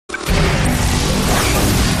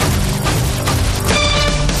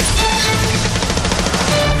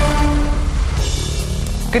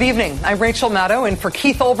Good evening. I'm Rachel Maddow, and for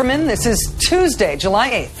Keith Olbermann, this is Tuesday,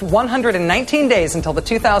 July 8th, 119 days until the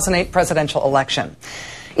 2008 presidential election.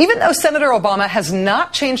 Even though Senator Obama has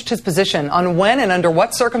not changed his position on when and under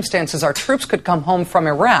what circumstances our troops could come home from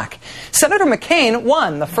Iraq, Senator McCain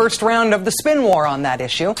won the first round of the spin war on that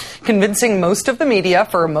issue, convincing most of the media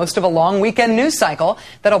for most of a long weekend news cycle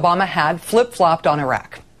that Obama had flip-flopped on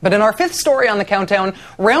Iraq. But in our fifth story on the countdown,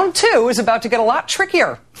 round two is about to get a lot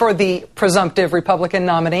trickier for the presumptive Republican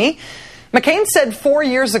nominee. McCain said 4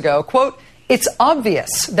 years ago, quote, "It's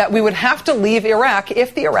obvious that we would have to leave Iraq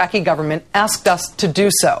if the Iraqi government asked us to do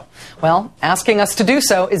so." Well, asking us to do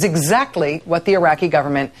so is exactly what the Iraqi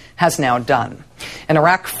government has now done. An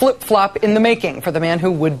Iraq flip-flop in the making for the man who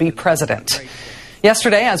would be president.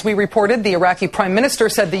 Yesterday, as we reported, the Iraqi prime minister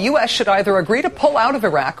said the U.S. should either agree to pull out of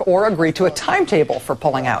Iraq or agree to a timetable for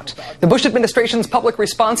pulling out. The Bush administration's public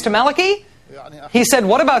response to Maliki? He said,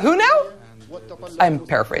 "What about who now?" I'm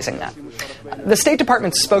paraphrasing that. The State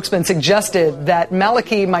Department's spokesman suggested that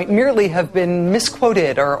Maliki might merely have been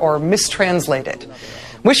misquoted or mistranslated.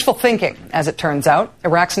 Wishful thinking, as it turns out.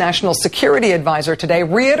 Iraq's national security advisor today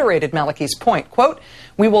reiterated Maliki's point, quote,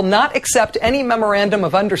 "We will not accept any memorandum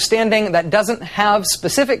of understanding that doesn't have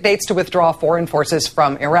specific dates to withdraw foreign forces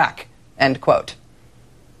from Iraq," end quote.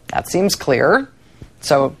 That seems clear.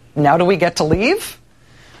 So now do we get to leave?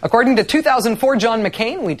 According to 2004 John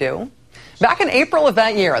McCain, we do. Back in April of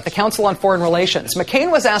that year at the Council on Foreign Relations, McCain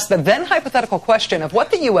was asked the then hypothetical question of what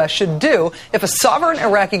the U.S. should do if a sovereign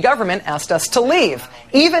Iraqi government asked us to leave,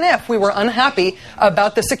 even if we were unhappy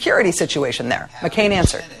about the security situation there. McCain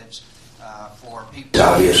answered. It's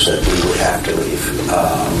obvious that we would have to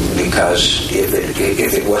leave because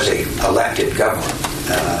if it was an elected government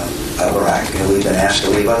of Iraq, and we've been asked to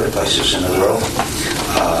leave other places in the world,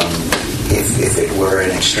 if it were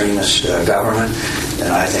an extremist government,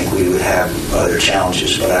 then I think we would have other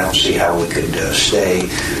challenges. But I don't see how we could stay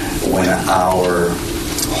when our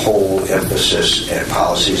whole emphasis and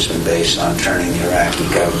policy has been based on turning the Iraqi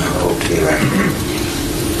government over to the Iraqi people.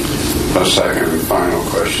 A second and final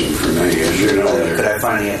question for me. As you know, could I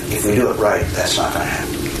finally, if we do it right, that's not going to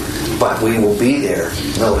happen. But we will be there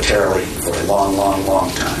militarily for a long, long,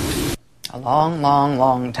 long time. A long, long,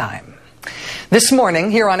 long time. This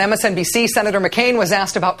morning, here on MSNBC, Senator McCain was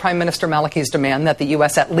asked about Prime Minister Maliki's demand that the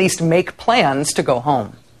U.S. at least make plans to go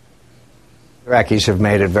home. Iraqis have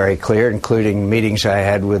made it very clear, including meetings I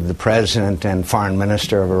had with the President and Foreign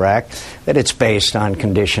Minister of Iraq, that it's based on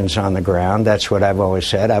conditions on the ground. That's what I've always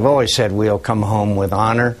said. I've always said we'll come home with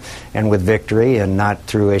honor and with victory and not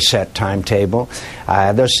through a set timetable.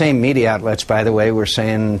 Those same media outlets, by the way, were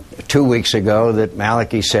saying 2 weeks ago that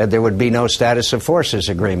Maliki said there would be no status of forces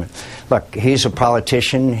agreement. Look, he's a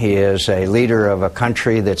politician. He is a leader of a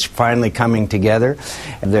country that's finally coming together.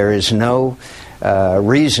 There is no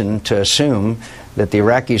reason to assume that the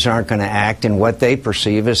Iraqis aren't going to act in what they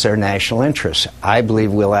perceive as their national interests. I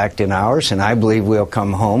believe we'll act in ours, and I believe we'll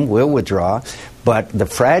come home, we'll withdraw. But the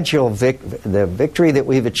the victory that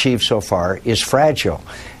we've achieved so far is fragile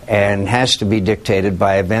and has to be dictated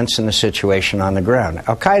by events and the situation on the ground.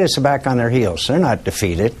 Al-Qaeda's back on their heels. They're not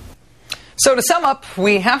defeated. So to sum up,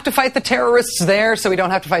 we have to fight the terrorists there so we don't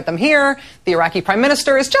have to fight them here. The Iraqi prime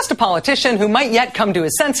minister is just a politician who might yet come to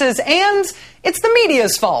his senses, and it's the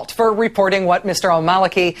media's fault for reporting what Mr.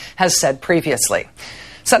 al-Maliki has said previously.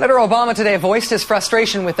 Senator Obama today voiced his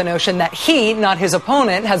frustration with the notion that he, not his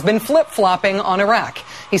opponent, has been flip-flopping on Iraq.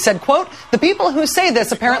 He said, quote, "The people who say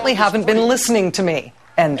this apparently haven't been listening to me,"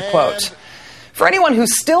 end quote. For anyone who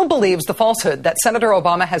still believes the falsehood that Senator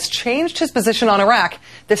Obama has changed his position on Iraq,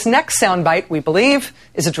 this next soundbite, we believe,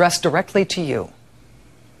 is addressed directly to you.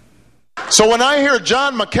 So when I hear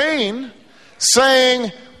John McCain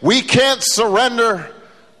saying we can't surrender,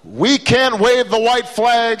 we can't wave the white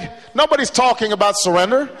flag, nobody's talking about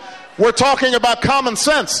surrender. We're talking about common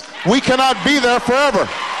sense. We cannot be there forever.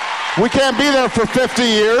 We can't be there for 50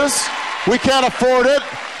 years. We can't afford it.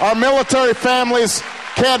 Our military families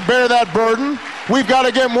can't bear that burden. We've got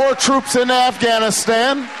to get more troops into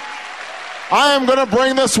Afghanistan. I am going to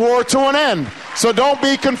bring this war to an end. So don't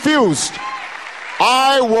be confused.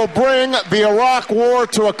 I will bring the Iraq war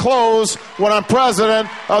to a close when I'm president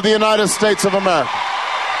of the United States of America.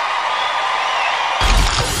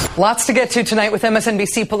 Lots to get to tonight with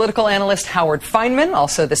MSNBC political analyst Howard Fineman,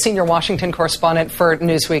 also the senior Washington correspondent for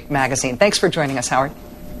Newsweek magazine. Thanks for joining us, Howard.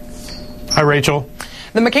 Hi, Rachel.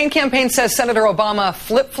 The McCain campaign says Senator Obama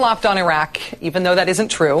flip-flopped on Iraq, even though that isn't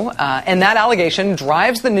true, and that allegation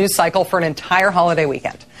drives the news cycle for an entire holiday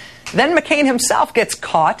weekend. Then McCain himself gets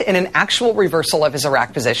caught in an actual reversal of his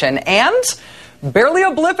Iraq position, and barely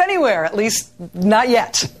a blip anywhere, at least not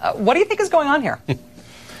yet. What do you think is going on here?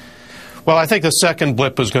 Well, I think the second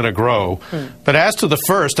blip is going to grow. But as to the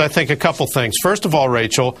first, I think a couple things. First of all,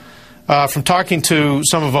 Rachel, from talking to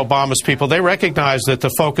some of Obama's people, they recognize that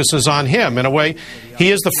the focus is on him. In a way,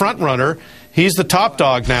 he is the front runner. He's the top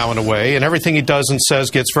dog now, in a way, and everything he does and says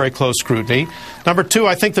gets very close scrutiny. Number two,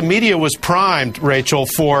 I think the media was primed, Rachel,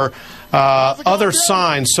 for other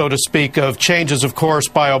signs, so to speak, of changes of course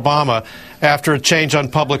by Obama after a change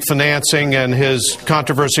on public financing and his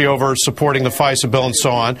controversy over supporting the FISA bill and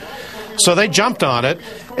so on. So they jumped on it,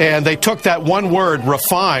 and they took that one word,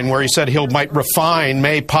 refine, where he said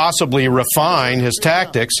may possibly refine his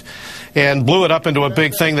tactics, and blew it up into a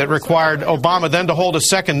big thing that required Obama then to hold a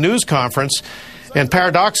second news conference. And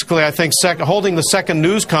paradoxically, I think holding the second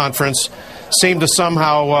news conference seemed to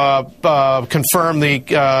somehow confirm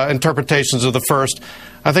the interpretations of the first.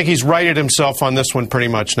 I think he's righted himself on this one pretty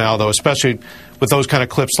much now, though, especially with those kind of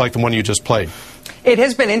clips like the one you just played. It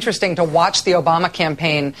has been interesting to watch the Obama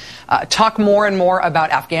campaign talk more and more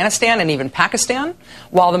about Afghanistan and even Pakistan,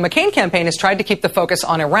 while the McCain campaign has tried to keep the focus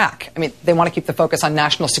on Iraq. I mean, they want to keep the focus on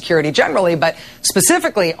national security generally, but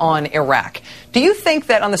specifically on Iraq. Do you think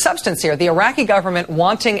that on the substance here, the Iraqi government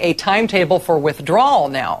wanting a timetable for withdrawal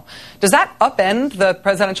now, does that upend the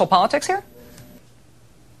presidential politics here?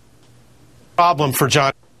 Problem for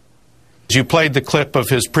John. You played the clip of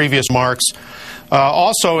his previous remarks.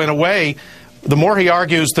 Also, in a way, the more he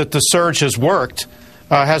argues that the surge has worked,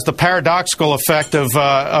 has the paradoxical effect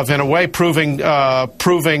of in a way, proving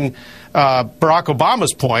Barack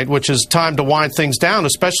Obama's point, which is time to wind things down,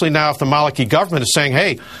 especially now if the Maliki government is saying,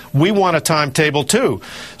 hey, we want a timetable too.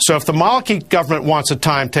 So if the Maliki government wants a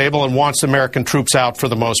timetable and wants American troops out for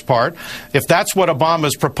the most part, if that's what Obama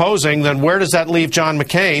is proposing, then where does that leave John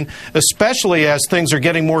McCain, especially as things are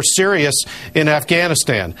getting more serious in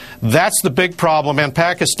Afghanistan? That's the big problem in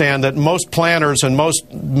Pakistan that most planners and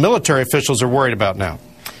most military officials are worried about now.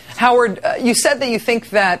 Howard, you said that you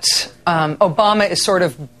think that Obama is sort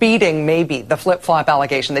of beating maybe the flip-flop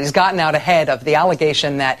allegation, that he's gotten out ahead of the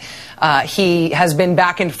allegation that he has been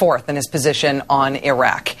back and forth in his position on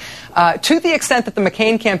Iraq. To the extent that the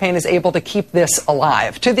McCain campaign is able to keep this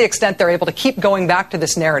alive, to the extent they're able to keep going back to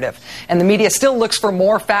this narrative, and the media still looks for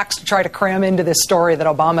more facts to try to cram into this story that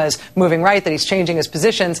Obama is moving right, that he's changing his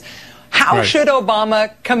positions, how should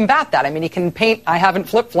Obama combat that? I mean, he can paint, I haven't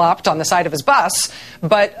flip-flopped on the side of his bus,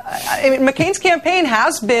 but I mean, McCain's campaign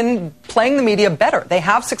has been playing the media better. They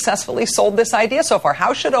have successfully sold this idea so far.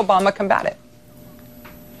 How should Obama combat it?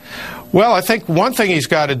 Well, I think one thing he's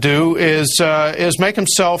got to do is make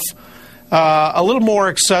himself a little more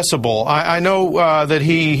accessible. I know that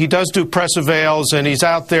he does do press avails and he's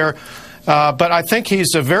out there. But I think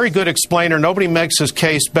he's a very good explainer. Nobody makes his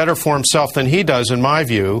case better for himself than he does, in my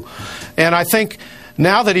view. And I think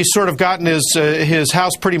now that he's sort of gotten his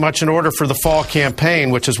house pretty much in order for the fall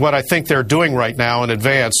campaign, which is what I think they're doing right now in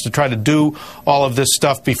advance to try to do all of this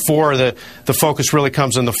stuff before the focus really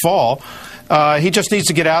comes in the fall, he just needs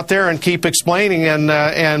to get out there and keep explaining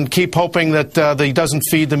and keep hoping that he doesn't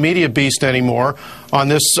feed the media beast anymore on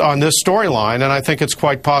this storyline. And I think it's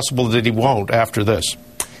quite possible that he won't after this.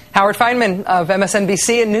 Howard Fineman of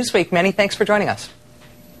MSNBC and Newsweek, many thanks for joining us.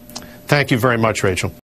 Thank you very much, Rachel.